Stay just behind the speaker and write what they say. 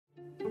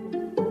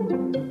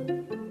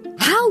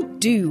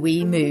do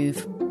we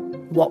move?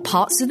 What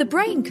parts of the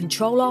brain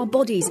control our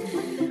bodies?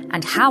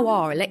 And how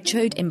are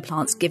electrode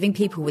implants giving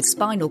people with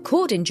spinal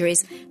cord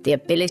injuries the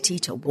ability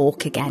to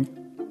walk again?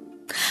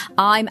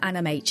 I'm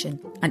Anna Machin,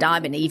 and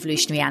I'm an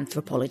evolutionary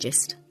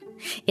anthropologist.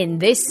 In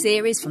this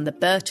series from the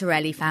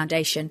Bertarelli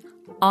Foundation,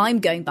 I'm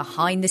going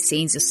behind the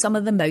scenes of some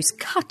of the most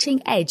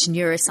cutting-edge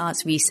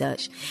neuroscience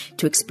research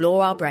to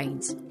explore our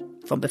brains,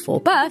 from before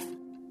birth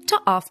to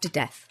after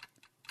death.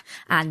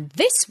 And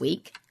this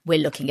week, we're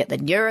looking at the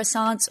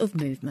neuroscience of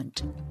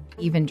movement.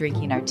 Even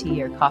drinking our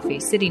tea or coffee,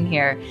 sitting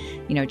here,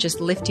 just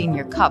lifting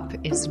your cup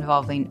is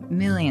involving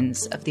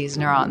millions of these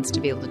neurons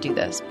to be able to do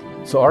this.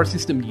 So our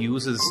system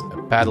uses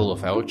a paddle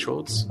of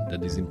electrodes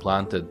that is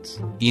implanted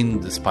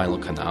in the spinal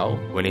canal.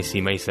 When I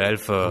see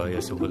myself,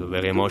 it was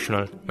very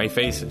emotional. My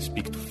face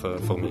speaks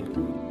for me.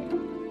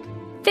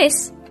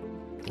 This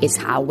is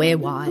how we're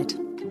wired.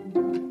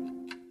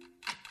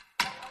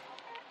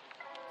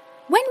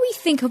 When we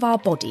think of our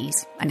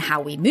bodies and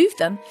how we move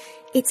them,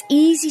 it's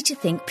easy to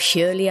think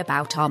purely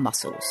about our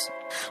muscles.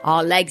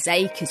 Our legs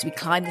ache as we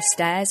climb the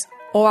stairs,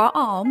 or our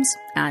arms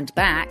and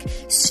back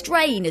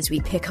strain as we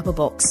pick up a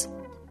box.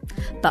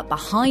 But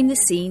behind the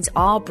scenes,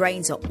 our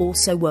brains are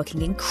also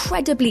working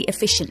incredibly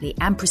efficiently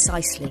and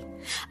precisely,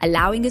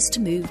 allowing us to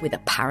move with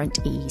apparent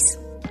ease.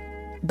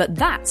 But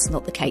that's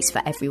not the case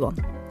for everyone.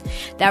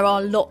 There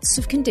are lots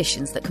of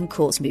conditions that can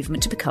cause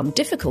movement to become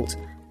difficult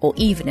or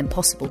even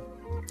impossible.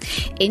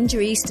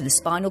 Injuries to the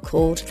spinal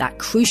cord, that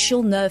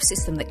crucial nerve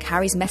system that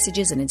carries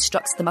messages and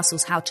instructs the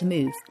muscles how to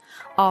move,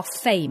 are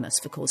famous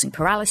for causing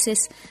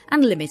paralysis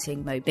and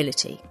limiting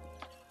mobility.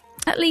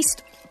 At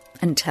least,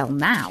 until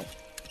now.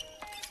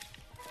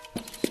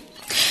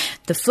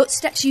 The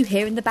footsteps you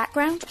hear in the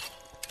background,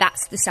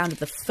 that's the sound of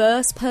the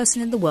first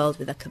person in the world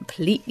with a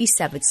completely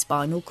severed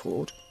spinal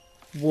cord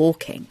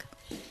walking.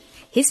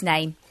 His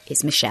name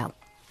is Michel.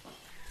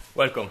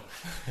 Welcome.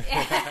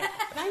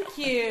 Thank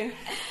you.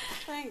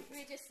 Thanks.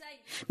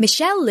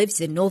 Michel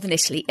lives in northern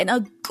Italy in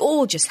a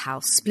gorgeous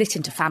house split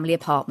into family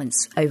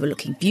apartments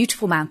overlooking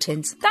beautiful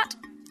mountains that,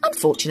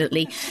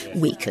 unfortunately,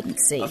 we couldn't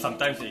see.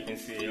 Sometimes you can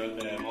see all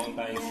the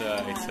mountains.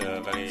 It's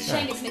very...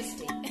 Shame it's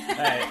misty.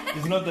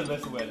 It's not the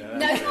best weather.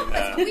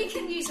 No, we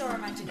can use our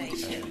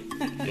imagination.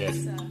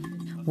 Yes.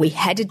 We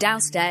headed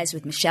downstairs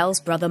with Michel's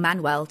brother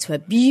Manuel to a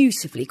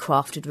beautifully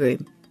crafted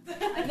room.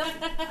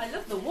 I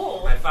love the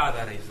wall. My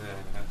father is...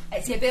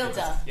 Is he a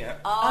builder? Yeah.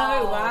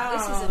 Oh, wow.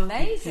 This is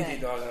amazing. He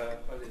did all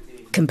the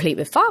tea. Complete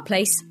with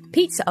fireplace,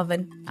 pizza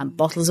oven and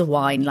bottles of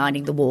wine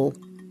lining the wall.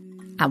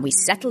 And we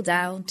settled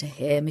down to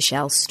hear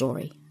Michel's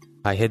story.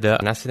 I had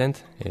an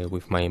accident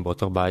with my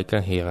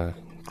motorbike here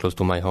close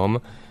to my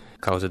home,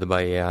 caused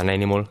by an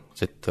animal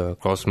that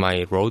crossed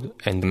my road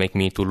and make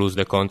me to lose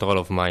the control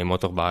of my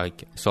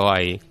motorbike. So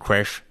I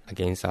crashed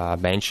against a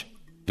bench.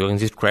 During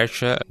this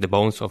crash, the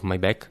bones of my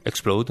back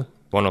explode.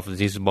 One of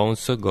these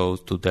bones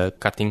goes to the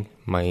cutting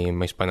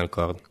my spinal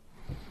cord.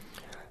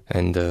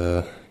 And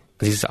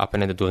this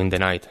happened during the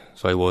night.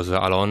 So I was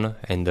alone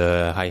and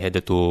I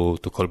had to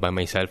call by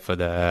myself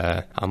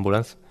the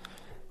ambulance.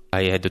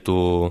 I had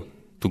to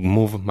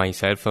move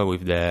myself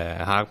with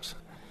the arms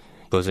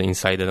because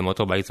inside the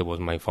motorbike there was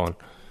my phone.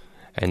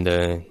 And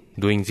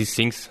doing these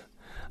things,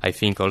 I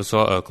think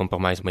also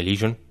compromised my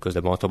vision because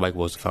the motorbike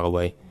was far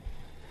away.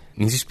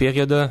 In this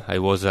period, I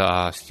was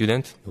a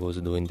student. I was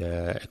doing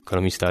the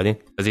economy study.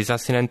 This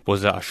accident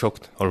was a shock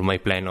of my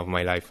plan of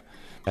my life.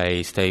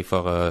 I stayed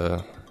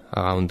for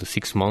around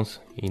 6 months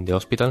in the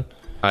hospital.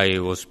 I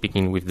was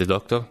speaking with the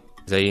doctor.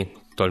 They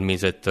told me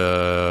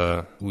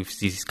that with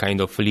this kind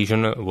of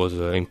lesion, it was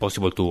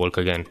impossible to walk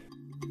again.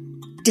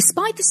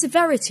 Despite the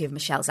severity of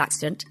Michel's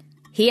accident,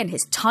 he and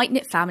his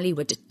tight-knit family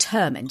were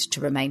determined to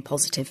remain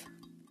positive.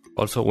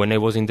 Also, when I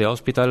was in the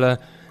hospital,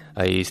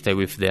 I stayed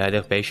with the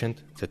other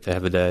patient that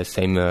have the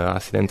same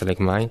accident like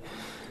mine.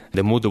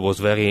 The mood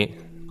was very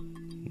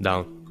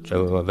down,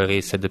 so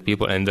very sad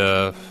people. And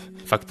in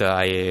fact,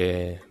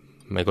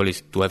 my goal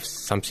is to have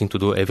something to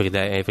do every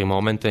day, every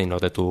moment, in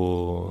order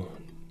to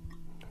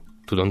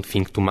don't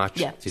think too much.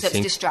 Yeah, so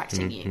it's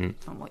distracting you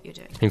from what you're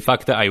doing. In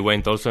fact, I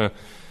went also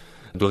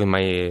during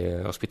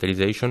my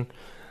hospitalization.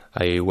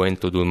 I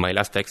went to do my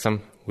last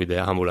exam with the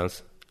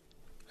ambulance.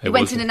 You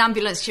went in an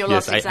ambulance to your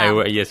last exam?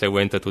 I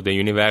went to the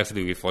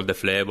university with all the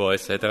flebo,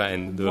 etc.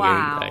 And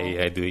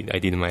I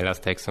did my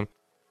last exam.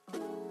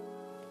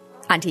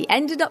 And he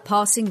ended up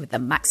passing with the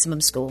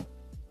maximum score.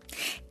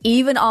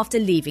 Even after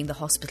leaving the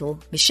hospital,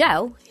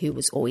 Michel, who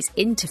was always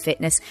into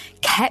fitness,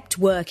 kept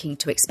working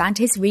to expand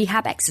his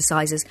rehab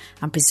exercises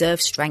and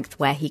preserve strength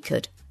where he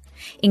could,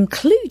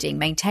 including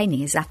maintaining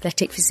his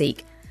athletic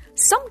physique,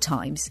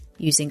 sometimes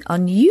using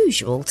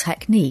unusual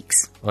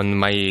techniques. On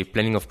my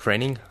planning of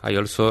training, I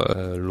also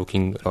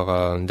looking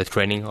for the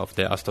training of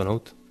the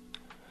astronaut.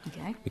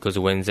 Okay. Because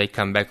when they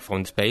come back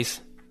from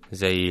space,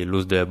 they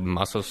lose the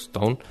muscle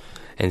tone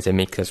and they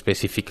make a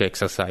specific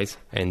exercise.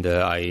 And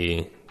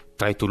I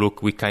try to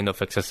look what kind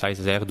of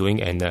exercise they're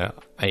doing and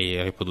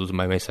I reproduce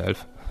by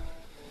myself.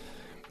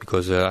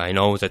 Because I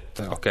know that,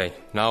 okay,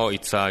 now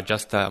it's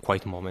just a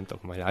quiet moment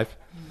of my life.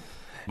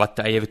 but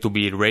I have to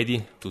be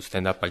ready to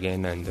stand up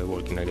again and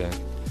walking again.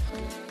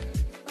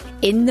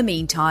 In the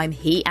meantime,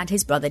 he and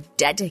his brother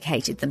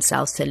dedicated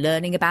themselves to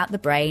learning about the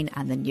brain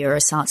and the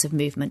neuroscience of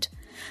movement,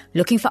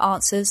 looking for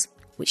answers,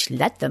 which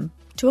led them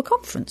to a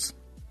conference.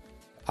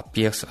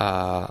 Appears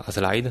a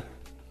slide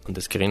on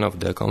the screen of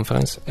the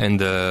conference,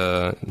 and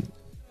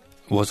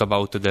was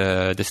about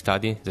the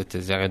study that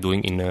they are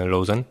doing in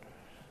Lausanne.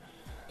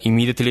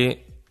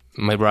 Immediately,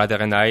 my brother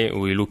and I,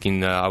 we look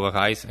in our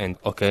eyes and,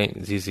 okay,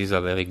 this is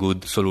a very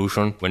good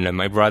solution. When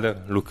my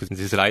brother looked at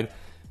this slide,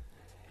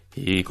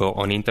 he go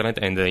on internet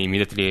and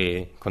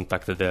immediately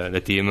contacted the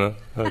team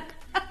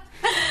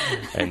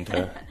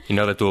and in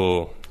order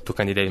to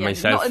candidate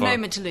myself. Not a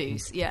moment to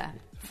lose,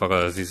 for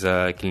this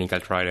clinical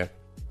trial.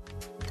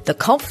 The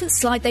conference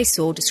slide they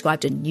saw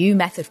described a new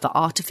method for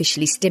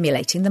artificially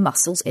stimulating the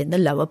muscles in the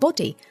lower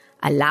body,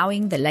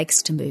 allowing the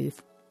legs to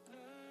move.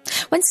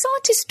 When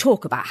scientists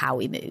talk about how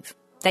we move,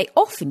 they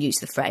often use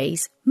the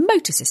phrase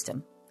motor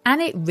system,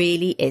 and it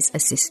really is a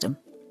system.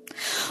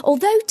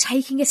 Although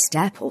taking a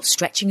step or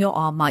stretching your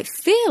arm might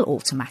feel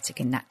automatic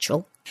and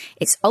natural,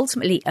 it's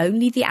ultimately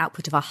only the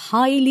output of a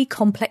highly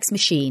complex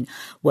machine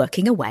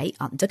working away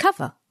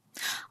undercover.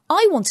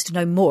 I wanted to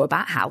know more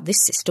about how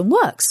this system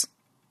works.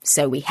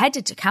 So we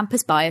headed to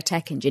Campus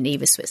Biotech in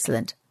Geneva,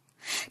 Switzerland,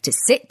 to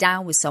sit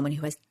down with someone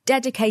who has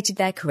dedicated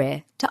their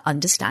career to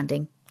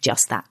understanding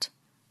just that.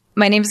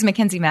 My name is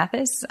Mackenzie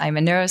Mathis. I'm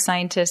a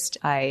neuroscientist.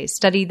 I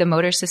study the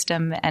motor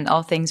system and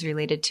all things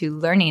related to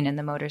learning in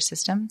the motor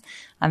system.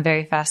 I'm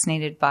very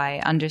fascinated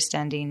by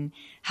understanding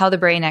how the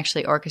brain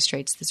actually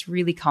orchestrates this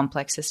really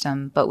complex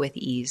system, but with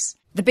ease.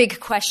 The big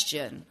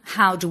question,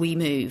 how do we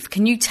move?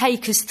 Can you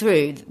take us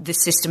through the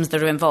systems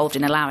that are involved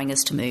in allowing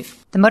us to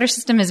move? The motor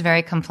system is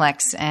very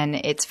complex and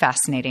it's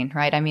fascinating,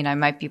 right? I mean, I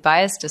might be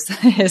biased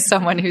as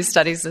someone who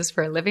studies this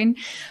for a living,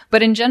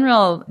 but in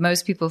general,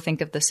 most people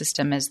think of the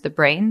system as the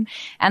brain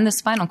and the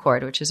spinal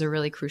cord, which is a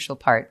really crucial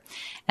part.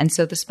 And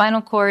so the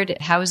spinal cord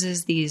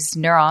houses these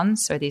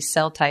neurons or these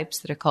cell types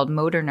that are called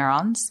motor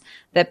neurons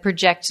that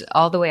project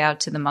all the way out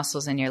to the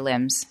muscles in your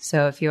limbs.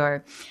 So if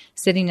you're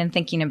sitting and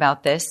thinking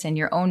about this in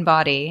your own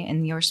body,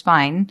 in your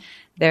spine,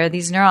 there are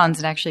these neurons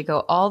that actually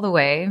go all the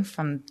way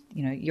from,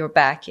 your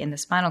back in the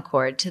spinal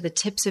cord to the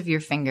tips of your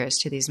fingers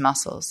to these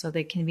muscles. So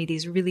they can be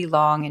these really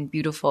long and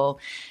beautiful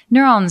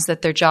neurons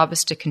that their job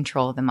is to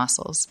control the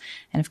muscles.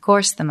 And of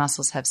course, the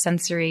muscles have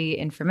sensory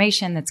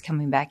information that's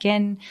coming back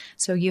in.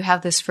 So you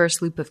have this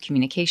first loop of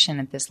communication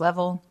at this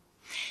level.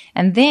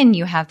 And then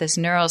you have this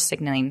neural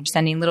signaling,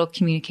 sending little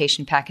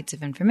communication packets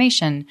of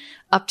information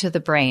up to the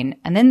brain.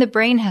 And then the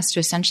brain has to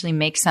essentially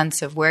make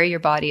sense of where your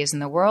body is in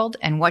the world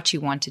and what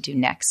you want to do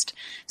next.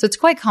 So it's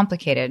quite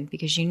complicated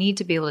because you need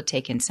to be able to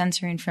take in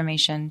sensory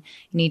information.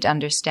 You need to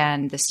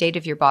understand the state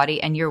of your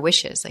body and your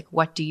wishes. Like,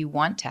 what do you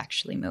want to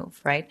actually move,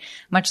 right?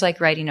 Much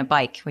like riding a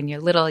bike. When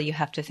you're little, you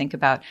have to think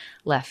about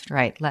left,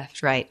 right.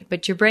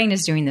 But your brain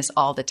is doing this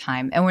all the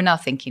time. And we're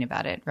not thinking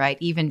about it, right?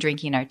 Even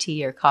drinking our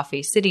tea or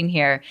coffee, sitting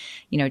here,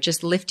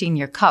 just lifting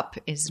your cup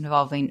is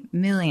involving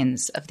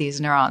millions of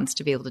these neurons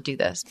to be able to do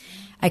this.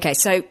 Okay,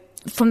 so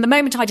from the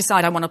moment I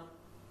decide I want to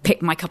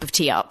pick my cup of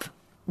tea up,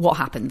 what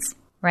happens?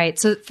 Right.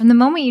 So from the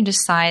moment you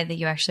decide that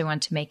you actually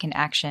want to make an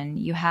action,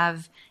 you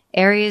have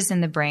areas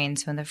in the brain,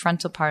 so in the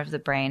frontal part of the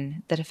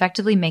brain, that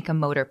effectively make a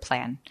motor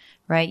plan,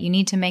 right? You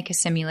need to make a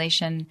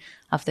simulation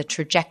of the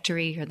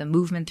trajectory or the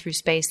movement through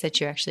space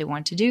that you actually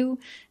want to do.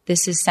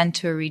 This is sent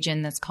to a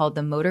region that's called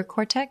the motor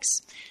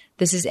cortex.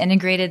 This is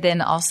integrated then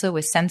also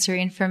with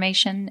sensory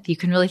information. You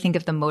can really think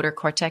of the motor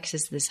cortex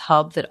as this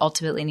hub that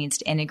ultimately needs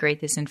to integrate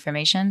this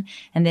information,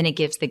 and then it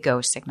gives the go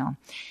signal.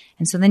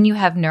 And so then you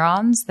have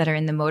neurons that are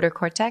in the motor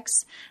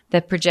cortex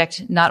that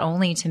project not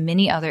only to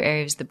many other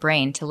areas of the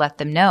brain to let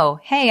them know,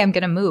 hey, I'm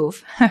going to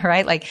move,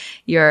 right? Like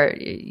your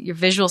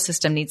visual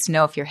system needs to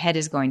know if your head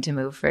is going to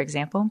move, for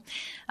example.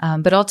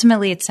 But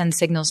ultimately it sends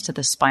signals to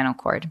the spinal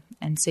cord.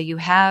 And so you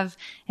have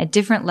at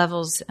different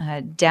levels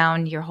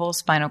down your whole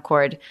spinal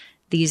cord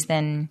these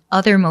then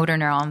other motor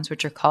neurons,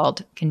 which are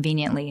called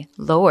conveniently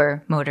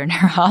lower motor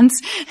neurons,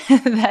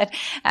 that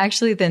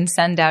actually then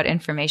send out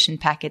information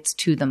packets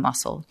to the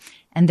muscle.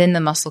 And then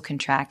the muscle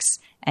contracts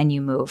and you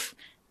move.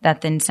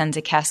 That then sends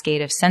a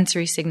cascade of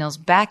sensory signals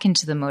back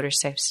into the motor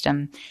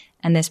system.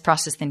 And this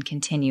process then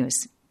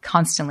continues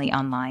constantly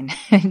online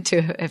to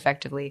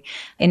effectively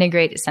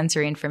integrate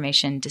sensory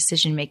information,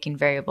 decision-making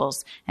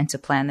variables, and to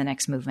plan the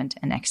next movement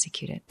and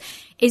execute it.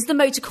 Is the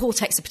motor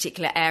cortex a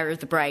particular area of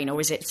the brain,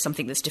 or is it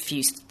something that's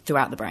diffused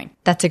throughout the brain?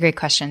 That's a great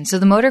question. So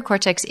the motor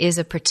cortex is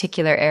a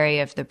particular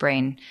area of the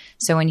brain.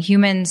 So in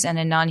humans and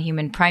in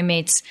non-human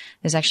primates,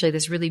 there's actually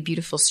this really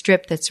beautiful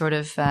strip that's sort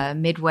of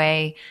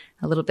midway,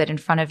 a little bit in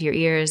front of your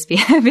ears,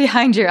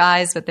 behind your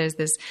eyes, but there's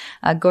this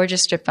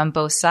gorgeous strip on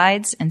both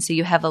sides. And so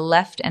you have a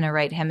left and a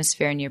right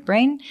hemisphere in your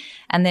brain.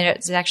 And then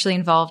it's actually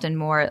involved in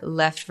more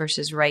left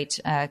versus right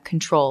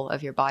control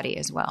of your body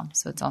as well.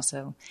 So it's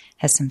also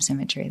has some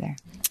symmetry there.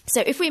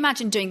 So if we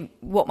imagine doing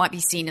what might be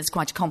seen as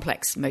quite a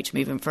complex motor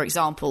movement, for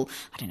example,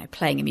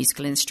 playing a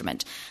musical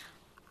instrument,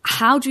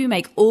 How do we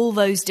make all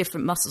those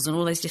different muscles and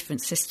all those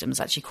different systems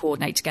actually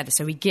coordinate together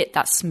so we get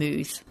that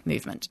smooth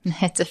movement?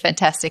 It's a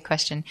fantastic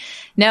question.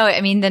 No,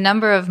 I mean, the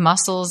number of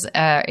muscles,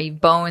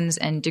 bones,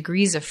 and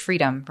degrees of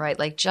freedom, right?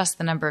 Like just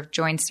the number of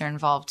joints that are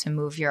involved to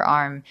move your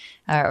arm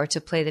or to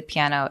play the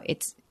piano.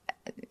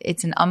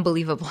 It's an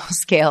unbelievable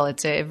scale.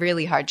 It's a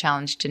really hard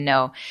challenge to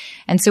know.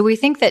 And so we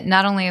think that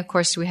not only, of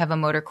course, do we have a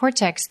motor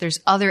cortex, there's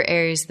other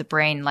areas of the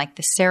brain, like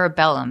the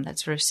cerebellum that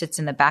sort of sits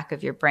in the back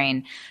of your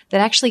brain,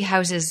 that actually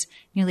houses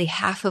nearly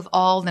half of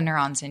all the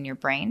neurons in your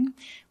brain.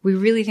 We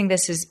really think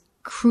this is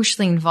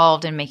crucially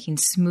involved in making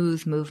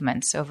smooth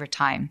movements over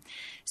time.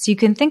 So you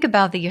can think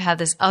about that you have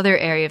this other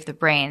area of the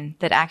brain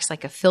that acts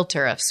like a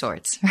filter of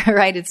sorts,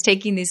 right? It's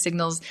taking these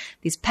signals,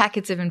 these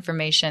packets of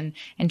information,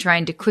 and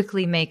trying to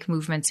quickly make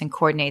movements and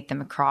coordinate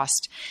them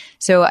across.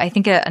 So I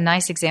think a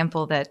nice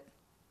example that,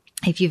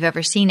 if you've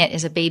ever seen it,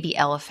 is a baby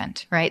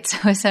elephant, right?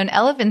 So an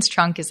elephant's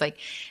trunk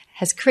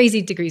has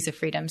crazy degrees of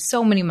freedom,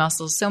 so many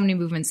muscles, so many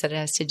movements that it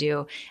has to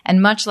do.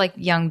 And much like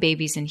young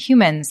babies and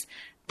humans,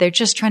 they're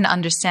just trying to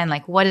understand,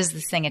 like, what is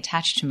this thing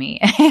attached to me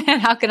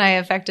and how can I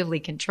effectively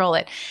control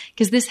it?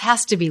 Because this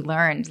has to be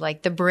learned.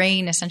 Like, the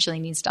brain essentially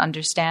needs to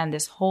understand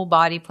this whole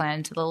body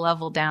plan to the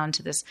level down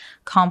to this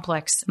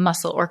complex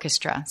muscle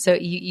orchestra. So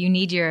you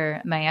need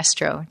your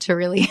maestro to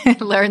really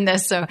learn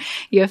this. So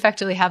you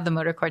effectively have the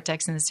motor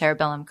cortex and the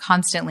cerebellum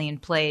constantly in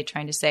play,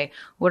 trying to say,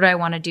 what do I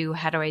want to do?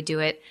 How do I do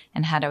it?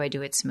 And how do I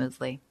do it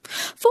smoothly?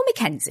 For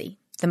Mackenzie,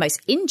 the most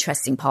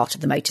interesting part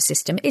of the motor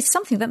system is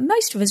something that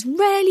most of us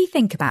rarely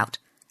think about.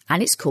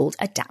 And it's called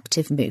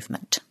adaptive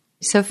movement.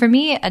 So for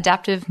me,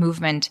 adaptive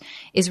movement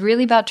is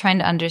really about trying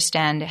to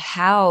understand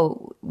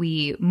how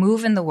we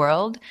move in the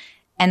world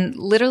and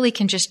literally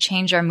can just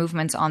change our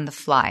movements on the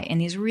fly in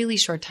these really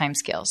short time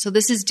scales. So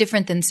this is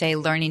different than, say,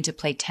 learning to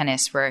play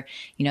tennis, where,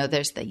 you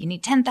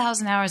need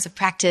 10,000 hours of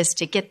practice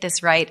to get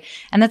this right.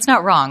 And that's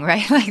not wrong,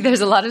 right? Like,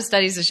 there's a lot of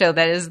studies to show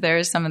there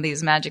is some of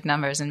these magic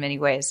numbers in many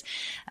ways.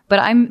 But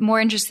I'm more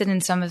interested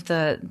in some of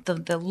the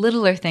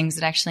littler things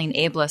that actually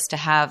enable us to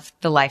have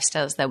the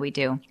lifestyles that we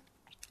do.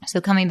 So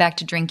coming back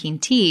to drinking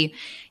tea,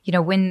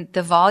 when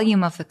the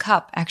volume of the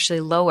cup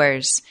actually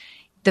lowers,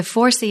 the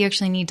force that you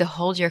actually need to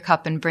hold your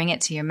cup and bring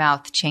it to your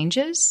mouth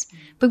changes.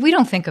 But we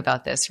don't think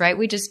about this, right?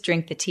 We just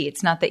drink the tea.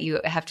 It's not that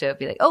you have to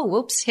be like, oh,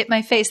 whoops, hit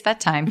my face that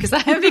time because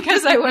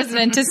I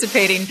wasn't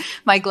anticipating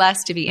my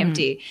glass to be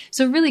empty.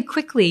 So really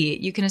quickly,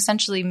 you can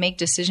essentially make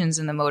decisions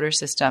in the motor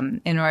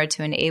system in order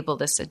to enable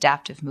this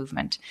adaptive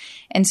movement.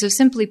 And so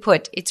simply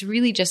put, it's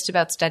really just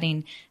about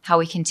studying how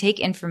we can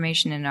take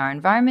information in our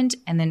environment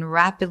and then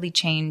rapidly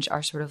change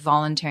our sort of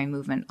voluntary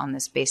movement on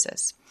this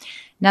basis.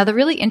 Now, the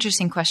really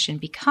interesting question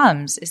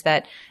becomes is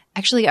that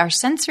actually our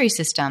sensory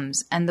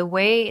systems and the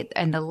way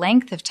and the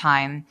length of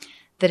time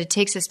that it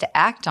takes us to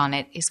act on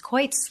it is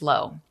quite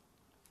slow.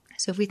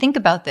 So if we think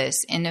about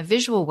this in a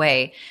visual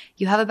way,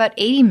 you have about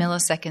 80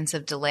 milliseconds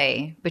of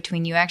delay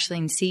between you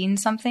actually seeing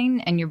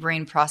something and your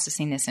brain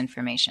processing this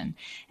information.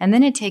 And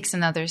then it takes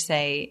another,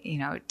 say,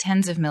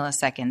 tens of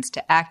milliseconds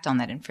to act on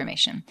that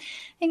information.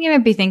 And you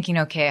might be thinking,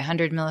 okay,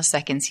 100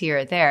 milliseconds here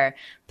or there,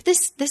 but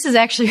this is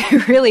actually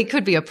really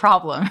could be a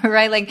problem,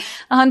 right? Like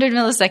 100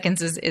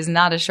 milliseconds is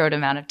not a short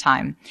amount of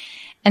time.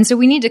 And so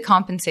we need to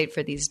compensate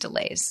for these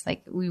delays.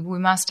 Like we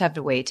must have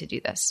a way to do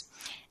this.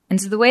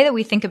 And so the way that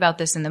we think about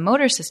this in the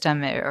motor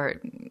system, or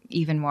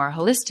even more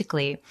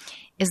holistically,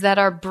 is that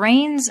our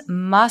brains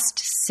must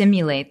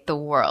simulate the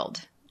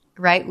world,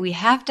 right? We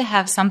have to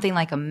have something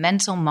like a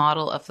mental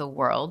model of the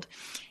world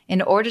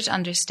in order to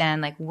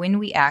understand, like, when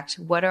we act,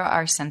 what are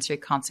our sensory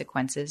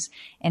consequences?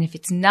 And if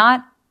it's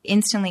not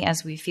instantly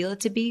as we feel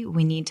it to be,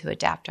 we need to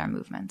adapt our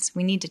movements.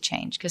 We need to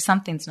change because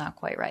something's not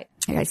quite right.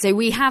 Okay, so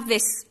we have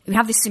this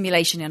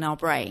simulation in our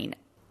brain,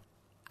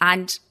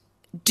 and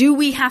do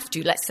we have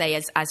to, let's say,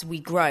 as we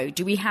grow,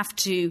 do we have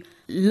to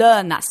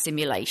learn that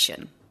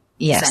simulation?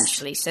 Yes.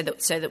 Essentially,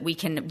 so that we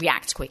can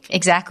react quickly.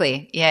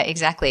 Exactly. Yeah,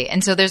 exactly.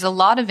 And so there's a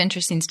lot of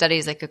interesting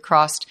studies like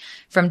across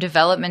from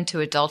development to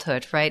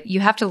adulthood, right?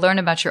 You have to learn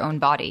about your own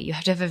body. You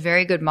have to have a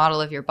very good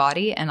model of your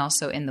body and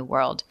also in the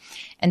world.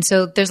 And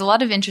so there's a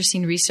lot of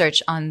interesting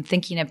research on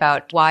thinking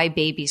about why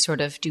babies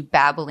sort of do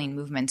babbling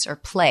movements or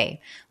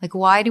play. Like,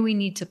 why do we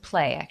need to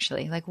play,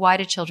 actually? Like, why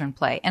do children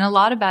play? And a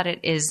lot about it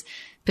is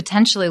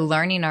potentially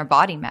learning our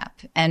body map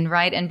and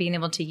being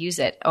able to use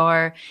it.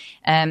 Or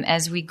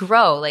as we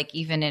grow, like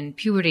even in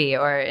puberty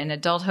or in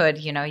adulthood,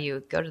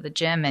 you go to the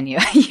gym and you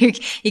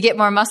get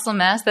more muscle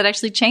mass that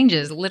actually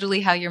changes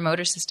literally how your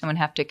motor system would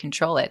have to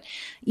control it.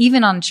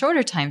 Even on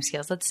shorter time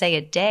scales, let's say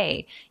a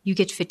day, you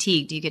get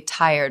fatigued, you get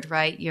tired,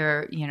 right?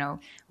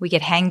 We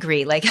get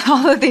hangry, like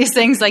all of these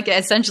things like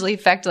essentially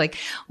affect like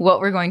what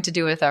we're going to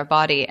do with our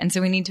body. And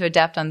so we need to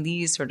adapt on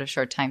these sort of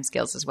short time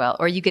scales as well.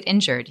 Or you get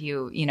injured,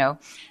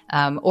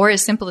 or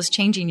as simple as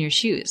changing your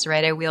shoes,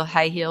 right? I wheel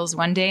high heels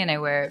one day and I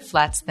wear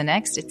flats the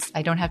next.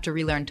 I don't have to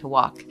relearn to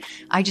walk.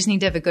 I just need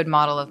to have a good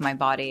model of my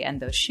body and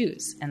those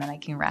shoes. And then I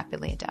can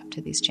rapidly adapt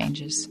to these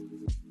changes.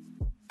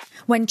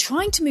 When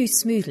trying to move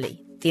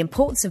smoothly, the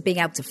importance of being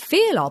able to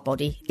feel our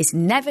body is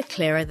never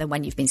clearer than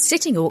when you've been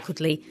sitting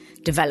awkwardly,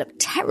 developed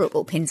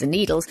terrible pins and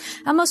needles,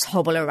 and must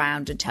hobble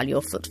around until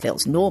your foot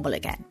feels normal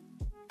again.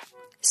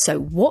 So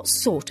what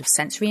sort of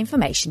sensory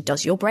information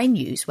does your brain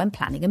use when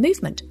planning a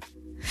movement?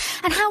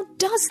 And how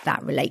does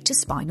that relate to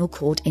spinal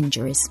cord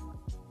injuries?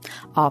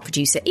 Our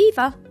producer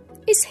Eva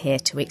is here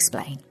to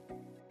explain.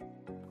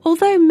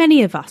 Although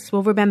many of us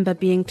will remember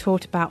being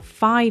taught about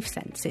 5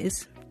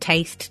 senses,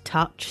 taste,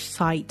 touch,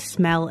 sight,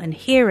 smell and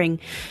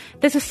hearing,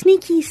 there's a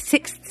sneaky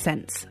 6th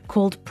sense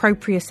called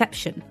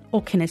proprioception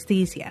or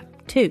kinesthesia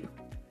too.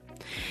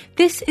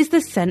 This is the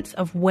sense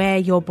of where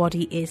your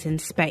body is in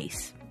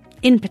space,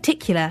 in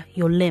particular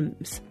your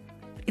limbs.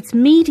 It's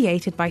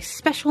mediated by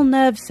special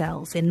nerve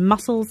cells in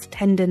muscles,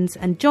 tendons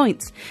and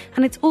joints,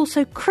 and it's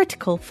also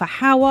critical for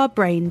how our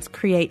brains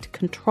create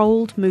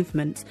controlled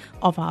movements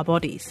of our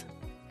bodies.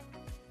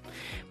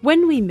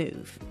 When we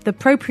move, the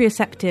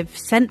proprioceptive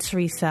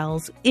sensory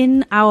cells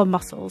in our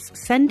muscles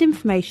send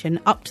information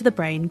up to the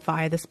brain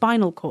via the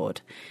spinal cord,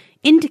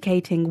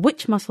 indicating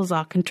which muscles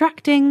are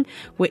contracting,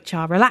 which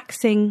are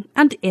relaxing,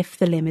 and if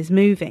the limb is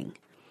moving.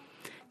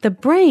 The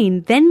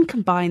brain then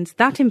combines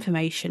that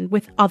information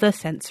with other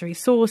sensory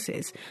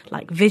sources,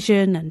 like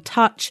vision and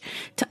touch,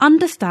 to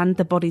understand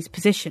the body's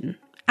position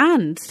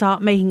and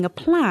start making a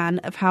plan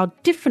of how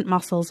different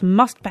muscles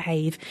must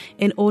behave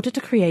in order to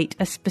create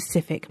a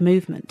specific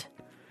movement.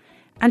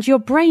 And your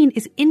brain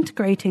is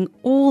integrating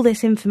all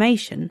this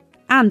information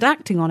and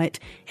acting on it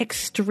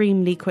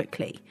extremely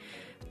quickly.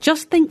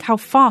 Just think how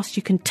fast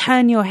you can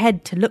turn your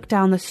head to look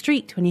down the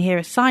street when you hear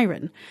a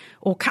siren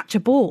or catch a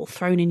ball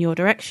thrown in your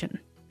direction.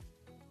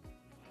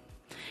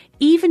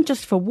 Even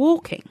just for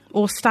walking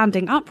or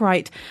standing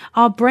upright,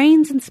 our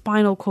brains and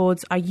spinal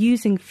cords are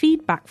using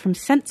feedback from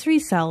sensory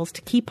cells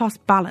to keep us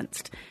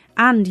balanced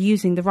and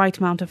using the right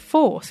amount of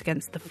force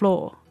against the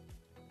floor.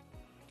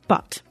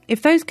 But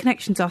if those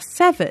connections are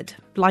severed,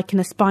 like in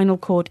a spinal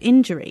cord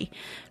injury,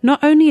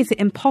 not only is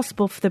it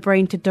impossible for the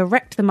brain to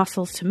direct the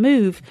muscles to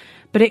move,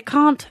 but it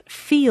can't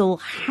feel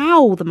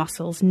how the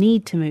muscles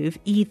need to move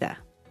either.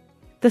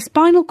 The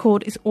spinal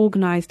cord is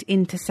organised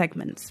into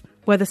segments,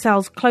 where the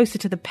cells closer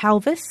to the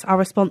pelvis are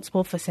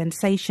responsible for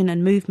sensation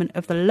and movement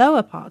of the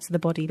lower parts of the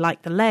body,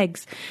 like the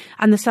legs,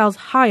 and the cells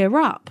higher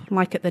up,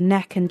 like at the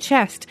neck and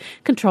chest,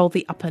 control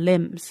the upper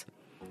limbs.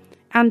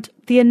 And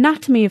the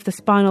anatomy of the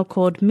spinal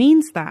cord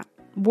means that,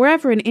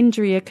 wherever an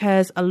injury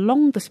occurs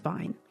along the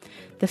spine,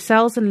 the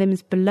cells and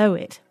limbs below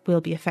it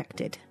will be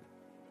affected.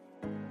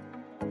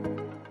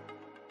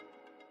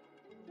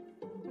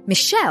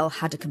 Michel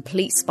had a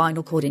complete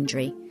spinal cord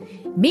injury,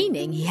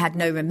 meaning he had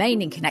no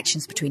remaining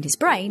connections between his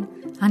brain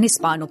and his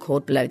spinal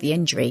cord below the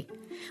injury,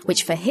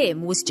 which for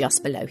him was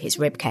just below his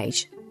rib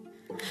cage.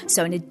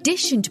 So in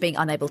addition to being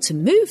unable to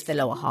move the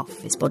lower half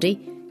of his body,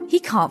 he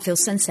can't feel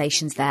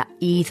sensations there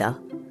either.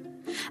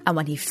 And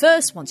when he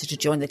first wanted to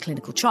join the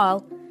clinical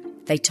trial,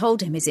 they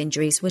told him his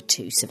injuries were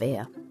too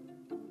severe.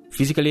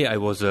 Physically, I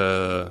was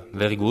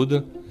very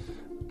good,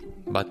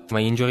 but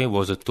my injury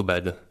was too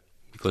bad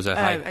because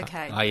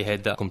I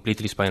had a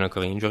completely spinal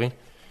cord injury,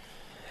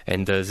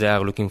 and they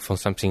are looking for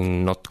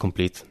something not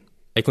complete.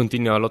 I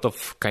continue a lot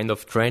of kind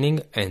of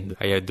training, and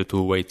I had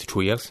to wait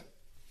 2 years,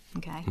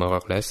 more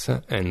or less.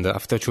 And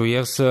after 2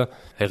 years, I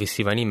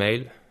received an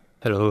email.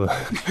 Hello.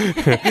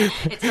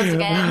 It's us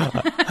again.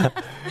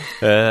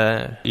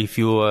 If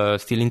you are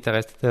still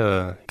interested,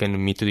 I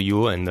can meet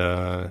you and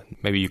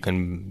maybe you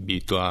can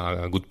be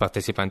a good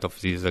participant of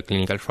this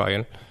clinical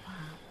trial.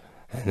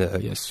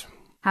 And yes.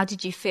 How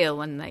did you feel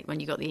when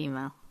you got the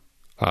email?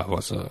 I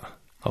was,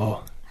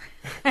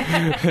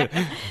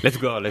 let's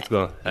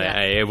go. Yeah.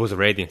 I was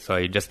ready, so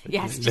I just,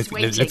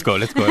 let's go.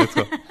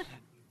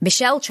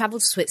 Michel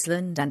travelled to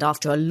Switzerland, and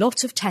after a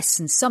lot of tests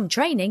and some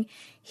training,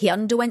 he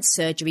underwent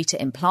surgery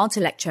to implant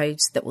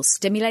electrodes that will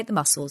stimulate the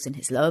muscles in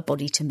his lower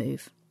body to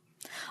move.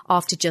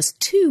 After just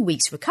 2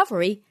 weeks'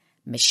 recovery,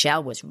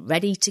 Michel was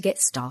ready to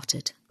get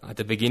started. At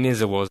the beginning,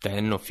 there was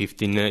 10 or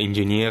 15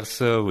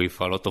 engineers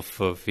with a lot of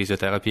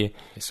physiotherapy.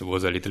 So it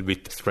was a little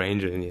bit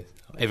strange.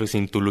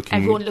 Everything to look at me.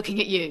 Everyone looking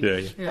at you.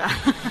 Yeah.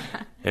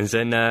 And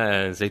then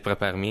they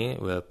prepare me,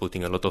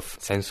 putting a lot of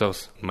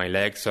sensors in my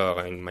legs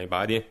or in my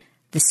body.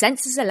 The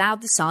sensors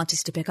allowed the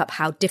scientists to pick up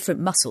how different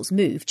muscles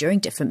move during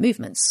different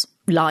movements,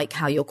 like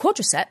how your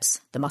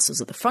quadriceps, the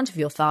muscles at the front of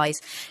your thighs,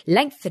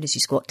 lengthen as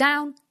you squat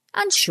down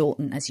and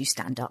shorten as you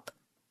stand up.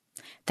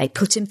 They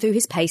put him through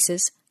his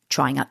paces,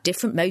 trying out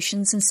different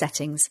motions and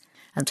settings,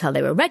 until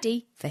they were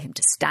ready for him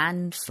to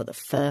stand for the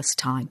first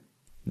time.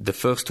 The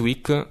first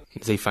week,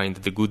 they find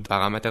the good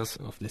parameters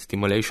of the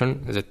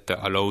stimulation that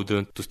allowed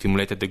to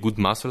stimulate the good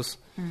muscles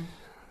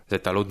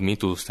that allowed me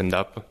to stand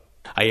up.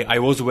 I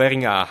was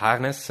wearing a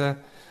harness,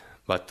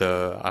 but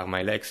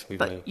my legs...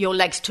 Your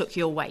legs took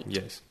your weight?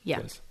 Yes. Yeah.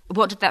 Yes.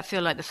 What did that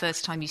feel like the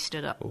first time you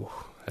stood up?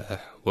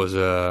 Was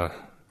a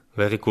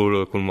very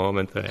cool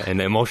moment,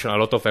 and a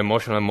lot of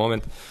emotional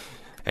moment.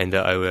 And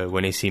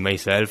when I see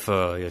myself,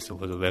 yes, it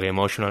was very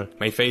emotional.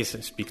 My face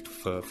speaks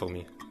for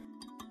me.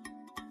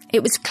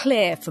 It was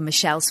clear from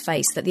Michel's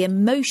face that the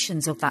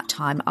emotions of that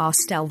time are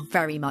still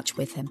very much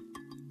with him.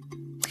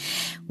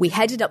 We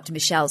headed up to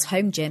Michel's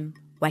home gym,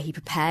 where he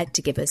prepared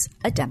to give us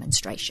a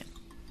demonstration.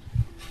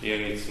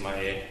 Here is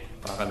my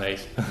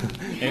paradise,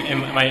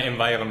 my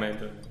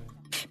environment.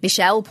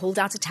 Michel pulled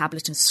out a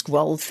tablet and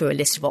scrolled through a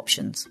list of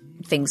options.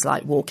 Things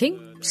like walking,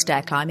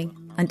 stair climbing,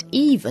 and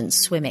even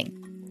swimming.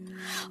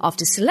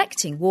 After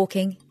selecting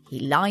walking, he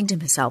lined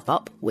himself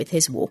up with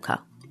his walker.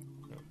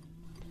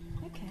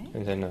 Okay.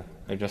 And then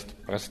I just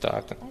press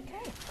start.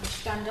 Okay.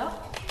 Stand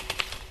up.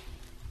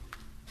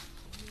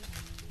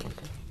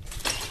 Okay.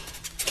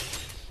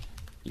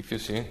 If you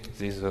see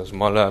this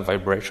small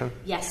vibration,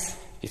 Yes.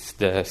 it's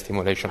the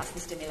stimulation. That's the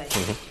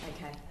stimulation.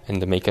 Okay.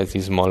 And make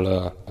this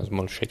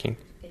small shaking.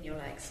 In your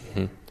legs.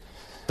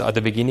 At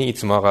the beginning,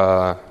 it's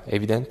more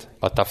evident,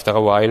 but after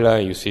a while,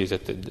 you see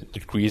that it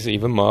decreases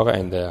even more,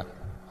 and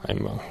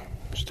I'm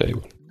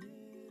stable.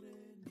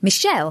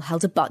 Michel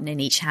held a button in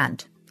each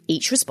hand,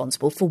 each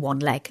responsible for one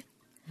leg.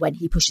 When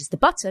he pushes the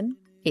button,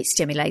 it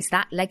stimulates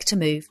that leg to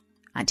move,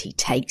 and he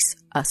takes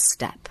a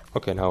step.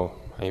 Okay, now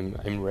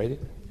I'm ready.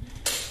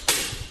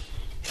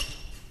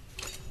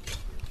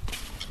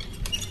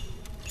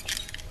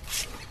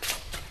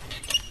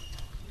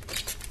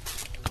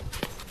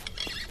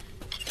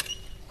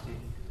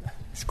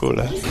 It's cool,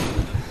 huh?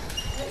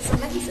 It's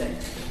amazing.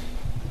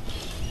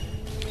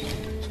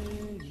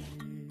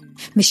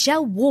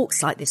 Michel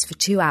walks like this for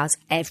 2 hours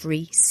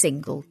every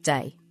single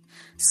day,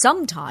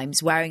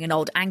 sometimes wearing an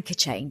old anchor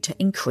chain to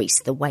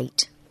increase the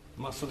weight.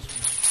 Muscles.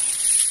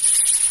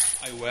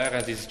 I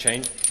wear this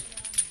chain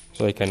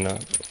so I can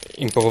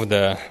improve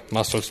the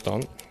muscle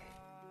tone.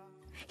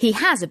 He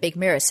has a big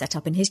mirror set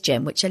up in his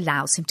gym which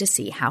allows him to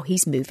see how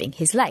he's moving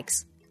his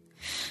legs.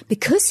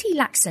 Because he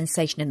lacks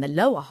sensation in the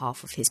lower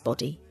half of his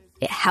body,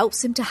 it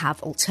helps him to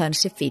have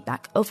alternative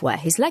feedback of where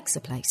his legs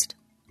are placed.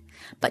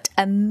 But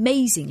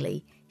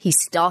amazingly,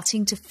 he's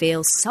starting to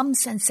feel some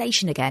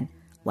sensation again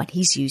when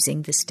he's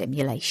using the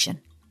stimulation.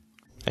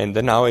 And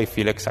then now I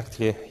feel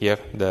exactly here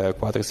the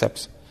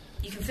quadriceps.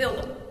 You can feel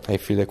them? I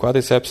feel the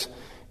quadriceps,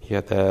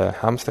 here the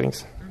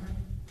hamstrings,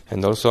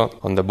 and also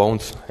on the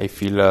bones. I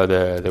feel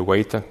the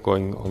weight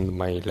going on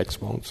my legs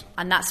bones.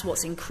 And that's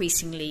what's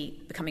increasingly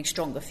becoming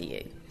stronger for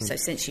you. So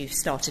since you've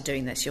started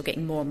doing this, you're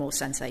getting more and more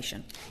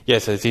sensation.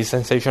 Yes, this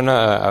sensation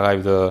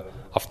arrived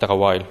after a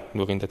while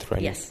during the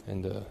training. Yes.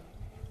 And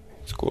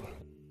it's cool.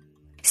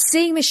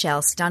 Seeing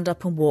Michel stand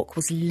up and walk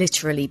was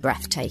literally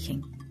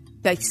breathtaking.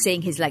 Both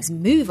seeing his legs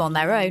move on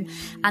their own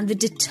and the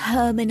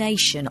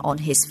determination on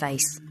his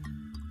face.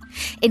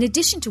 In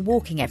addition to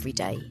walking every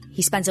day,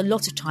 he spends a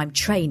lot of time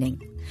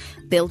training,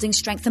 building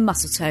strength and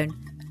muscle tone,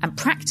 and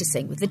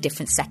practicing with the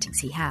different settings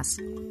he has.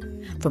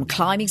 From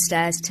climbing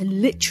stairs to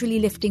literally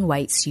lifting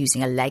weights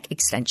using a leg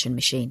extension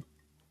machine.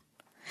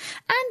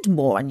 And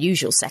more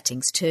unusual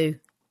settings too.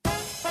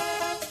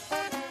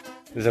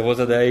 There was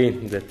a day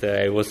that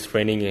I was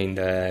training in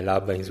the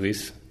lab in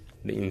Swiss.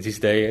 In this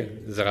day,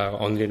 there are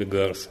only the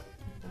girls.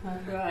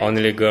 Right.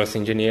 Only girls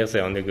engineers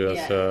and only girls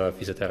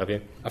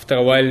physiotherapy. After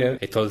a while,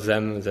 I told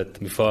them that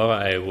before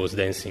I was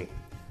dancing.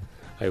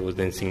 I was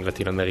dancing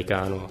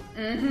Latino-Americano,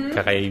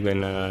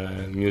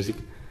 Caribbean music.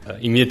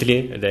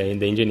 Immediately,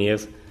 the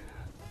engineers,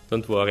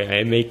 don't worry,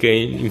 I make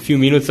in a few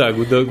minutes a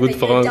good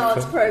front.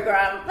 dance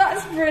program.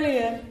 That's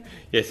brilliant.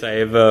 Yes, I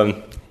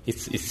have.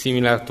 It's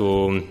similar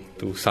to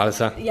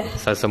salsa. Yeah.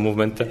 Salsa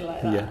movement.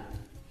 Like that. Yeah.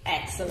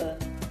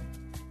 Excellent.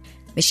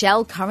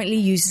 Michel currently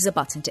uses a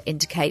button to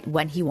indicate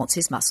when he wants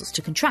his muscles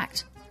to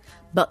contract.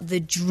 But the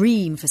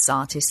dream for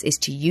scientists is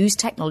to use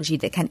technology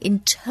that can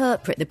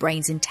interpret the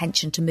brain's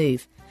intention to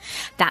move.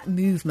 That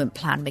movement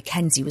plan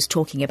Mackenzie was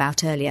talking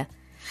about earlier.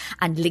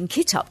 And link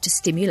it up to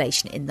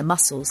stimulation in the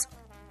muscles,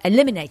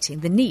 eliminating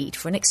the need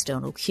for an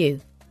external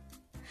cue.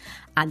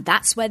 And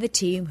that's where the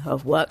team who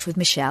have worked with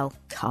Michel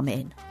come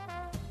in.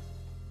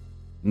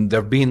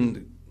 There have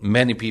been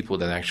many people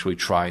that actually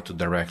try to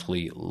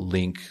directly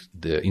link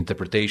the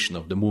interpretation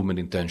of the movement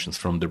intentions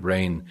from the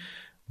brain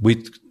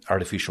with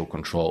artificial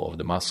control of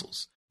the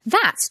muscles.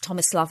 That's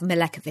Tomislav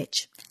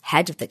Milekovic,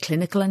 head of the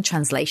clinical and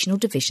translational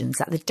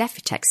divisions at the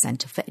Defitech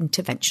Centre for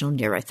Interventional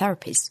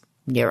Neurotherapies,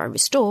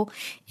 NeuroRestore,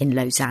 in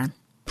Lausanne.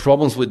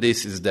 Problems with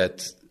this is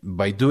that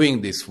by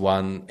doing this,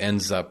 one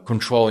ends up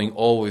controlling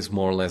always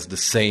more or less the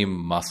same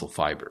muscle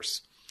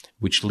fibers,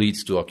 which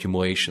leads to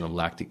accumulation of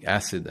lactic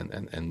acid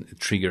and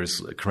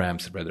triggers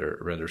cramps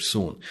rather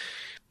soon.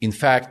 In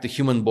fact, the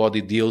human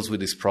body deals with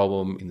this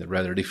problem in a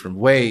rather different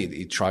way.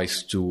 It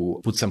tries to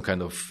put some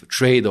kind of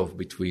trade-off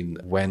between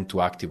when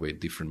to activate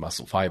different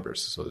muscle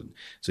fibers. So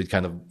it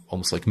kind of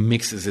almost like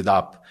mixes it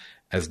up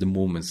as the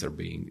movements are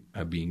being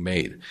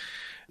made.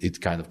 It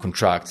kind of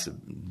contracts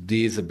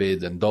these a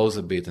bit and those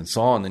a bit and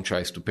so on, and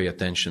tries to pay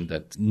attention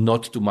that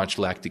not too much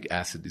lactic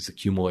acid is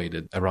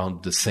accumulated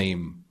around the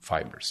same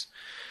fibers.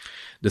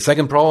 The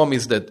second problem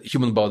is that the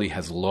human body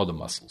has a lot of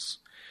muscles.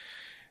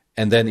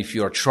 And then if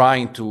you are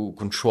trying to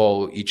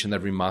control each and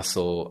every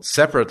muscle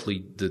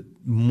separately, the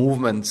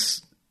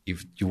movements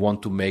if you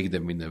want to make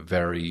them in a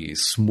very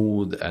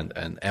smooth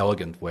and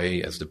elegant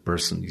way, as the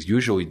person is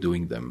usually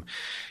doing them,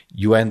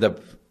 you end up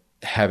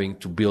having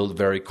to build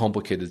very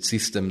complicated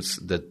systems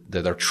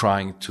that are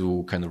trying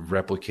to kind of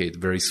replicate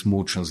very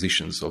smooth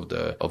transitions of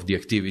the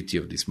activity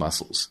of these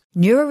muscles.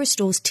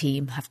 NeuroRestore's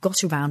team have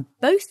got around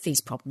both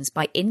these problems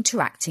by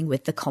interacting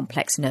with the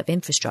complex nerve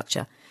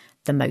infrastructure,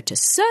 the motor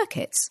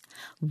circuits,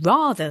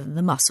 rather than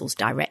the muscles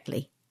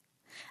directly.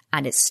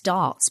 And it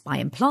starts by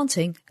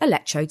implanting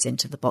electrodes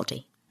into the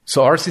body.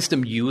 So our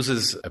system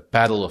uses a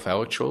paddle of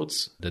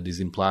electrodes that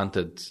is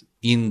implanted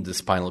in the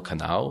spinal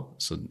canal.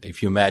 So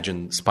if you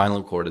imagine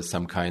spinal cord as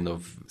some kind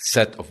of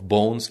set of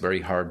bones,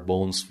 very hard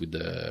bones with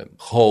a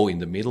hole in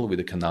the middle, with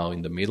a canal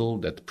in the middle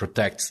that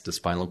protects the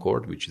spinal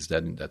cord, which is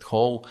then in that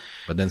hole.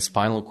 But then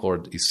spinal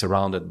cord is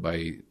surrounded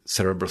by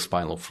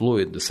cerebrospinal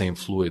fluid, the same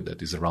fluid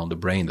that is around the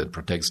brain that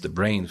protects the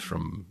brain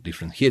from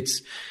different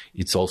hits.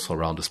 It's also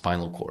around the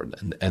spinal cord.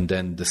 And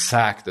then the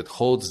sac that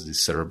holds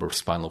this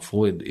cerebrospinal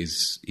fluid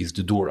is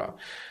the dura.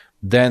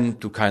 Then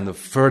to kind of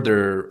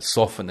further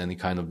soften any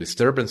kind of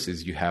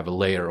disturbances, you have a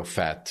layer of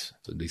fat.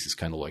 So this is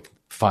kind of like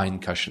fine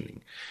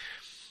cushioning.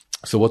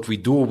 So what we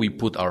do, we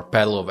put our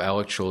paddle of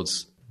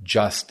electrodes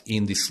just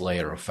in this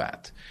layer of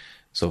fat.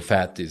 So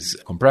fat is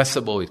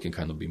compressible. It can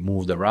kind of be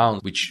moved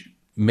around, which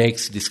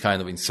makes this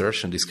kind of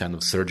insertion, this kind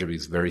of surgery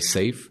is very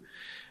safe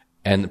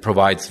and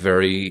provides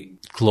very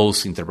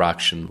close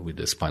interaction with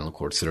the spinal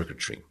cord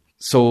circuitry.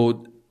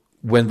 So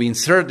when we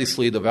insert this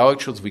lead of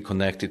electrodes, we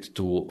connect it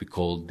to what we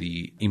call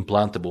the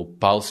implantable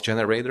pulse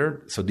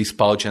generator. So this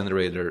pulse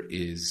generator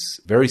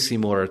is very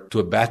similar to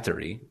a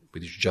battery,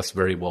 which is just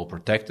very well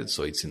protected.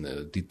 So it's in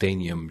a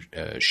titanium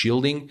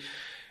shielding.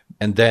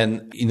 And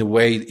then in a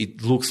way,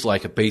 it looks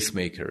like a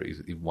pacemaker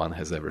if one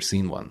has ever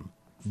seen one.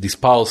 This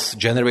pulse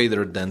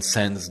generator then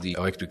sends the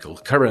electrical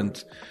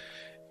current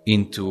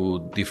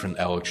into different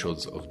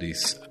electrodes of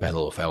this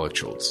paddle of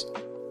electrodes.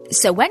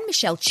 So when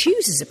Michel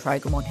chooses a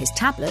program on his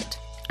tablet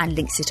and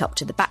links it up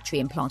to the battery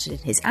implanted in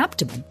his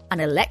abdomen, an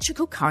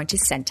electrical current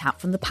is sent out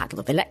from the paddle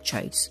of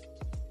electrodes.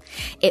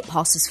 It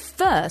passes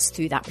first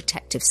through that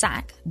protective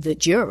sac, the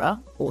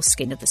dura, or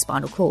skin of the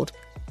spinal cord,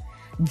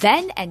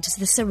 then enters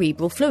the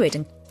cerebral fluid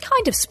and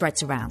kind of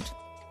spreads around.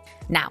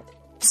 Now,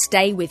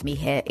 stay with me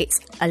here, it's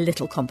a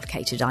little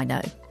complicated, I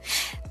know.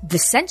 The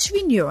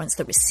sensory neurons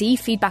that receive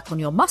feedback on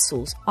your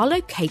muscles are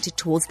located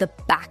towards the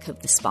back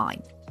of the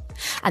spine,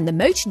 and the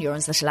motor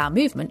neurons that allow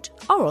movement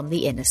are on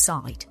the inner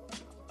side.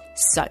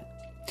 So,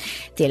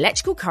 the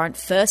electrical current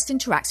first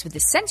interacts with the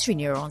sensory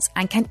neurons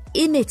and can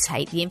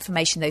imitate the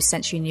information those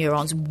sensory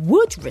neurons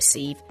would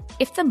receive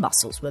if the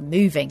muscles were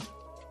moving.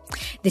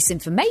 This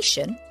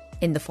information,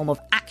 in the form of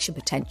action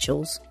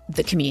potentials,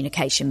 the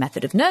communication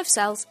method of nerve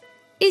cells,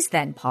 is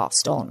then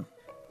passed on.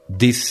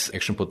 These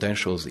action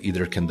potentials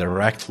either can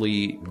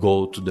directly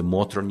go to the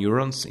motor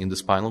neurons in the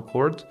spinal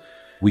cord,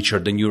 which are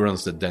the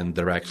neurons that then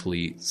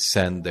directly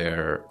send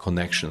their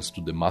connections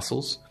to the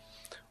muscles,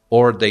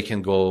 or they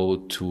can go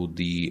to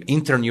the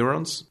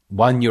interneurons,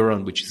 one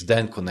neuron which is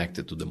then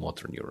connected to the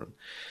motor neuron.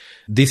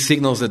 These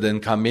signals that then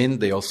come in,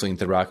 they also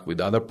interact with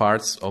other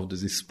parts of the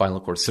spinal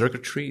cord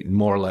circuitry in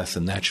more or less a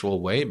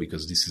natural way,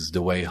 because this is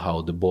the way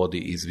how the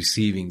body is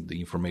receiving the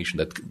information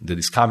that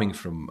is coming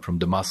from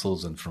the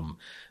muscles and from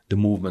the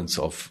movements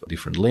of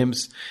different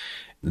limbs.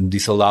 And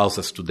this allows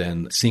us to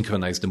then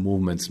synchronize the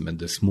movements,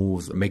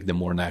 make them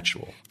more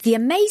natural. The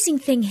amazing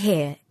thing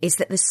here is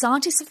that the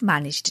scientists have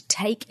managed to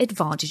take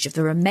advantage of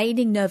the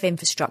remaining nerve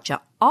infrastructure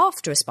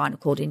after a spinal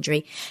cord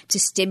injury to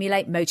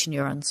stimulate motor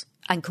neurons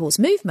and cause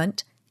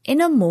movement in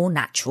a more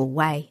natural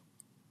way.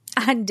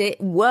 And it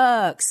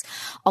works.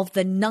 Of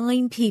the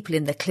 9 people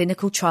in the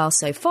clinical trial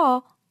so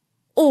far,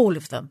 all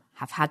of them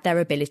have had their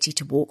ability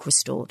to walk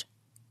restored.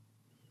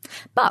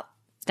 But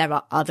there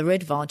are other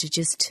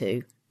advantages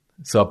too.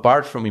 So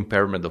apart from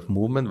impairment of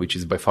movement, which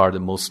is by far the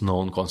most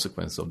known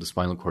consequence of the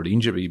spinal cord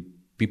injury,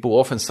 people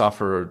often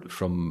suffer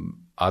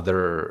from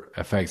other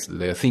effects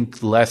that I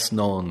think less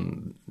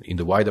known in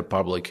the wider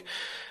public,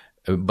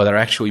 but are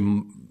actually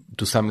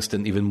to some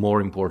extent even more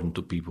important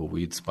to people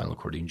with spinal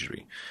cord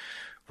injury.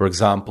 For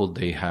example,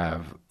 they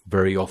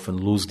very often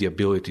lose the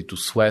ability to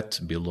sweat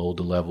below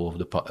the level of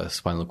the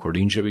spinal cord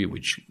injury,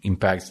 which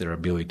impacts their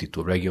ability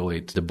to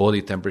regulate the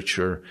body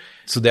temperature.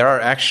 So there are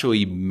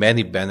actually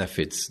many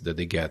benefits that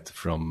they get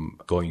from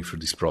going through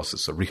this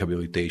process of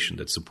rehabilitation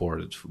that's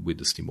supported with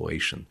the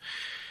stimulation.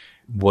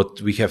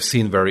 What we have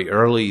seen very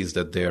early is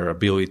that their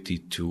ability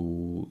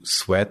to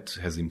sweat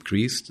has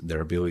increased,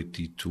 their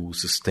ability to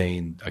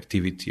sustain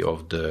activity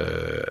of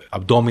the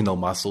abdominal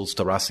muscles,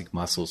 thoracic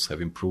muscles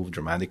have improved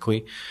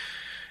dramatically.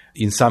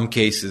 In some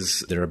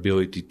cases, their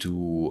ability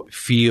to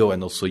feel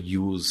and also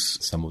use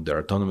some of their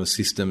autonomous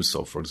systems,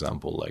 so for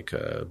example, like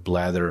a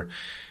bladder,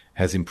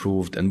 has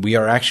improved. And we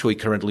are actually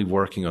currently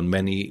working on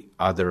many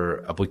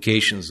other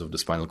applications of the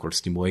spinal cord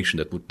stimulation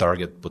that would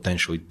target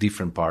potentially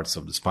different parts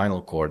of the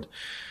spinal cord.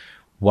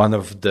 One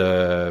of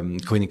the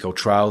clinical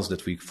trials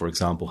that we, for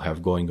example,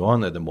 have going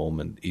on at the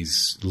moment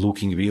is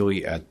looking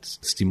really at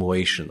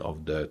stimulation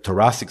of the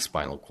thoracic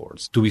spinal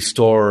cords to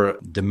restore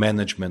the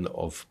management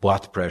of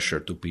blood pressure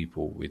to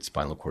people with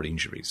spinal cord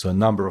injury. So a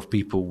number of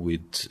people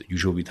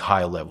usually with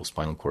high level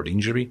spinal cord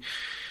injury,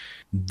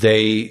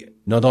 they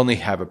not only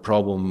have a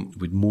problem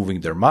with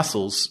moving their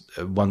muscles,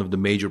 one of the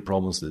major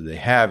problems that they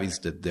have is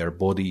that their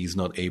body is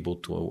not able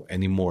to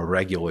anymore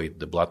regulate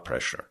the blood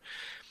pressure.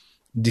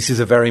 This is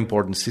a very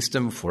important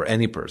system for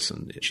any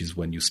person, which is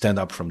when you stand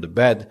up from the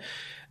bed,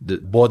 the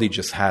body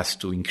just has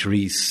to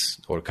increase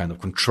or kind of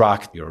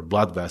contract your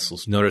blood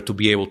vessels in order to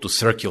be able to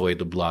circulate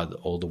the blood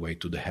all the way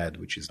to the head,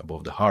 which is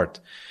above the heart.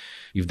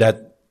 If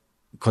that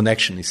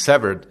connection is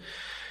severed,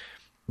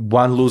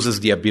 one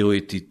loses the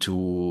ability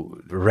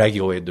to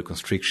regulate the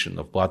constriction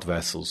of blood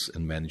vessels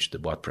and manage the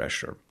blood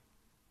pressure.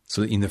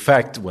 So in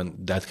effect, when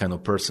that kind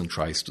of person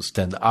tries to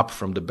stand up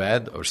from the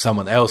bed or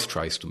someone else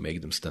tries to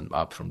make them stand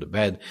up from the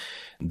bed,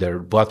 their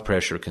blood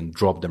pressure can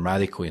drop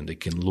dramatically and they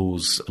can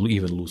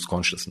even lose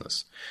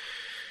consciousness.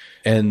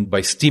 And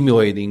by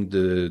stimulating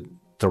the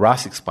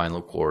thoracic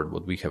spinal cord,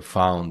 what we have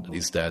found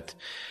is that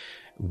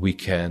we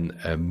can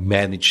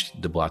manage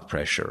the blood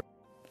pressure.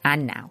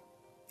 And now,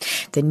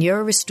 the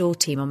NeuroRestore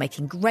team are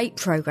making great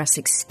progress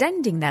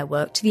extending their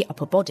work to the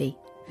upper body,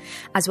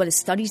 as well as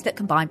studies that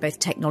combine both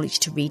technology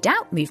to read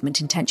out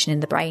movement and tension in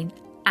the brain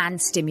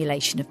and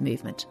stimulation of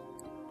movement.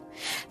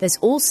 There's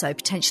also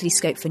potentially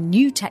scope for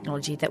new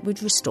technology that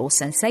would restore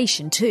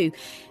sensation too,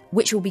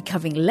 which we'll be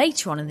covering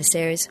later on in the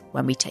series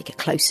when we take a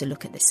closer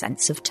look at the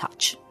sense of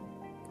touch.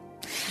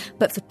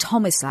 But for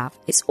Tomislav,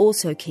 it's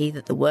also key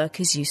that the work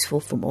is useful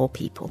for more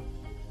people.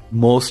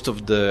 Most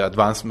of the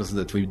advancements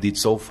that we did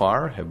so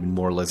far have been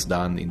more or less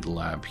done in the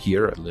lab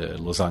here at the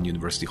Lausanne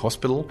University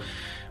Hospital.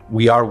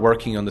 We are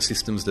working on the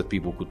systems that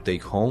people could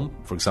take home.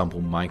 For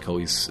example, Michael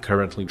is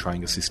currently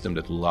trying a system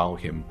that will allow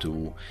him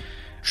to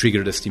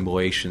trigger the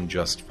stimulation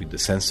just with the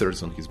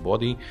sensors on his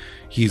body.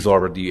 He's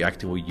already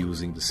actively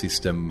using the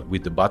system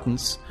with the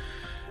buttons.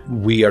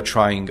 We are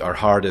trying our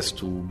hardest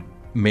to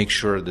make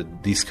sure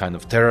that this kind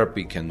of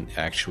therapy can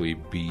actually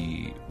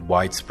be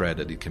widespread,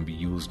 that it can be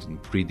used in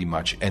pretty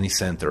much any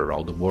center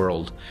around the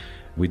world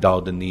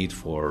without the need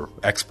for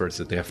experts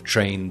that they have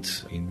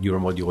trained in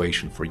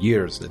neuromodulation for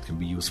years, that can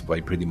be used by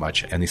pretty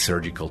much any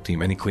surgical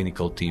team, any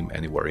clinical team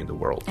anywhere in the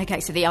world. Okay,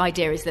 so the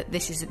idea is that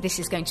this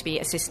is going to be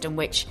a system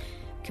which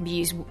can be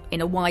used in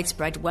a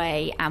widespread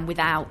way and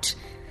without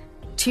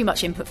too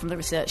much input from the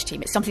research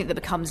team. It's something that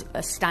becomes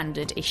a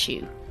standard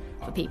issue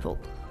for people.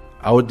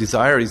 Our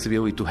desire is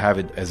really to have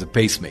it as a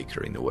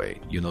pacemaker in a way,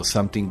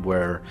 something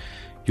where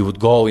you would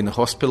go in a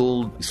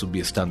hospital, this would be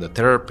a standard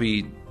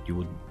therapy, you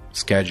would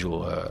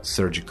schedule a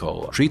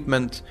surgical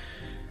treatment,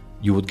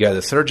 you would get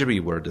a surgery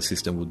where the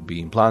system would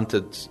be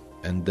implanted,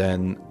 and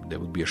then there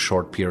would be a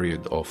short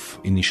period of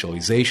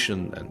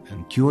initialization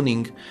and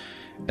tuning,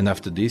 and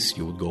after this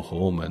you would go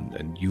home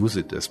and use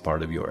it as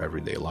part of your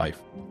everyday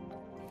life.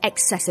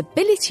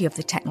 Accessibility of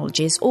the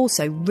technology is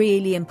also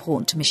really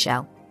important to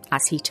Michel,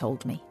 as he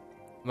told me.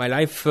 My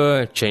life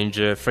changed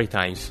 3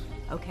 times.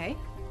 Okay.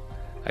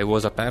 I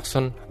was a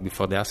person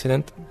before the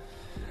accident.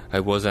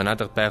 I was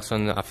another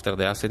person after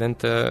the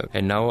accident.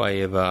 And now I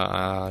have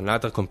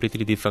another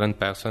completely different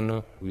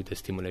person with the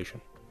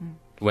stimulation.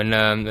 When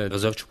the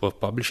research was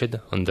published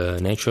on the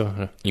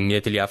Nature,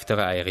 immediately after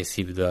I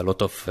received a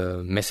lot of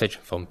messages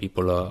from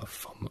people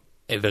from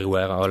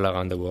everywhere, all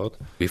around the world,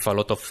 with a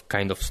lot of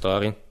kind of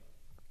story.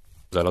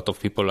 A lot of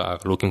people are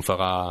looking for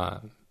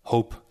a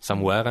hope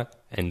somewhere,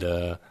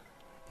 and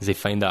they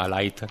find a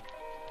light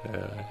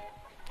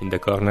in the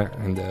corner,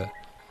 and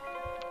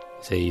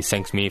they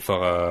thank me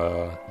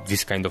for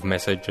this kind of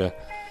message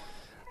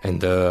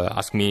and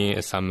ask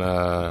me some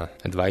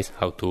advice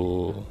how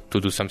to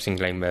do something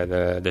like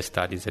the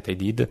studies that I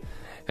did.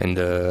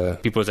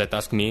 And people that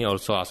ask me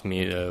also ask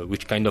me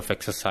which kind of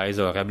exercise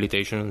or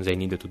rehabilitation they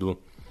needed to do.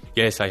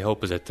 Yes, I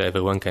hope that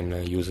everyone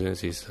can use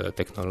this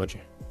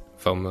technology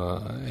from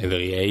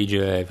every age,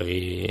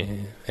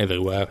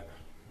 everywhere,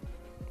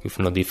 with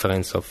no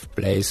difference of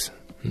place.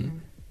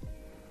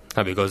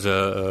 Because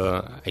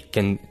I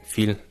can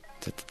feel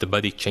that the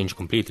body changed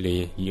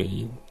completely.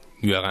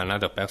 You are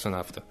another person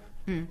after.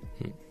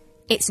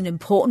 It's an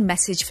important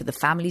message for the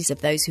families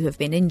of those who have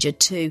been injured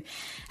too,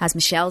 as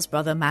Michel's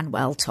brother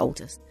Manuel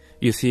told us.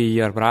 You see,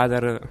 your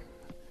brother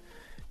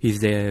is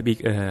the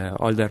big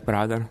older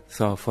brother,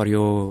 so for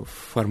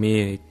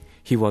me,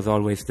 he was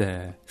always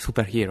the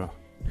superhero.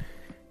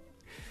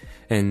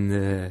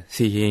 And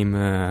see him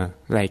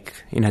like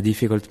in a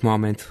difficult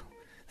moment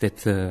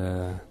that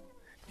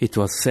it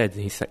was sad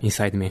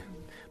inside me.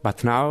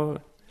 But now,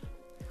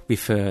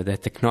 with the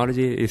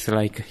technology, it's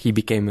like he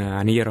became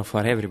an hero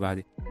for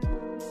everybody.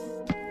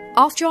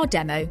 After our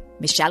demo,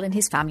 Michel and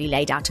his family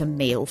laid out a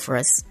meal for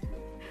us.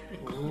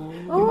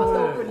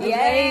 Oh,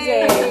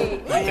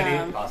 yay!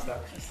 Pasta.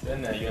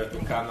 Then you have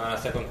to come a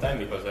second time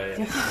because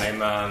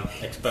I'm an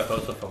expert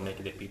also for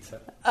making the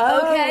pizza.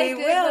 Okay,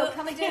 we will. We'll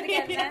come and do it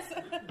again, yes?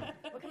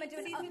 We'll come and do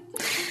it again.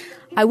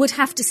 I would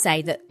have to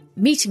say that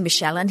meeting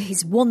Michel and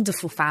his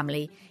wonderful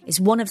family is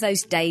one of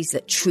those days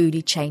that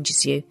truly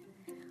changes you.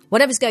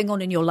 Whatever's going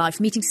on in your life,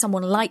 meeting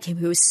someone like him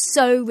who is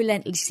so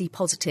relentlessly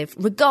positive,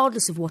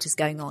 regardless of what is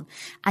going on,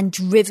 and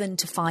driven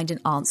to find an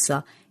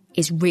answer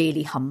is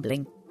really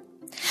humbling.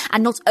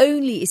 And not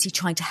only is he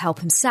trying to help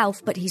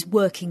himself, but he's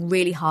working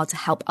really hard to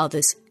help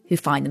others who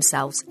find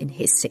themselves in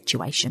his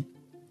situation.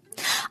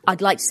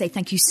 I'd like to say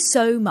thank you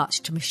so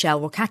much to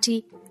Michel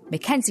Rocati,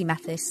 Mackenzie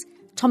Mathis,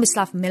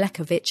 Tomislav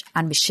Milekovic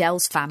and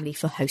Michel's family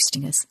for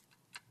hosting us.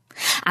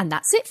 And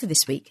that's it for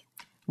this week.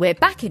 We're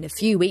back in a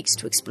few weeks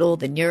to explore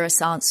the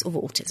neuroscience of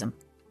autism.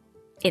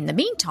 In the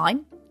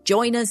meantime,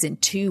 join us in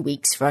 2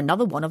 weeks for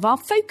another one of our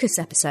focus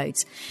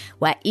episodes,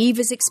 where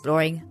Eva's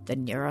exploring the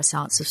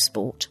neuroscience of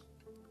sport.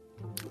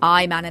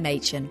 I'm Anna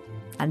Machin,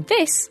 and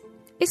this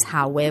is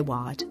How We're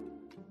Wired.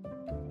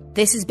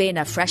 This has been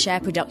a Fresh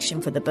Air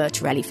production for the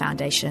Bertarelli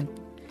Foundation.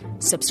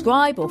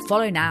 Subscribe or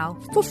follow now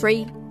for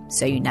free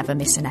so you never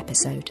miss an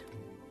episode.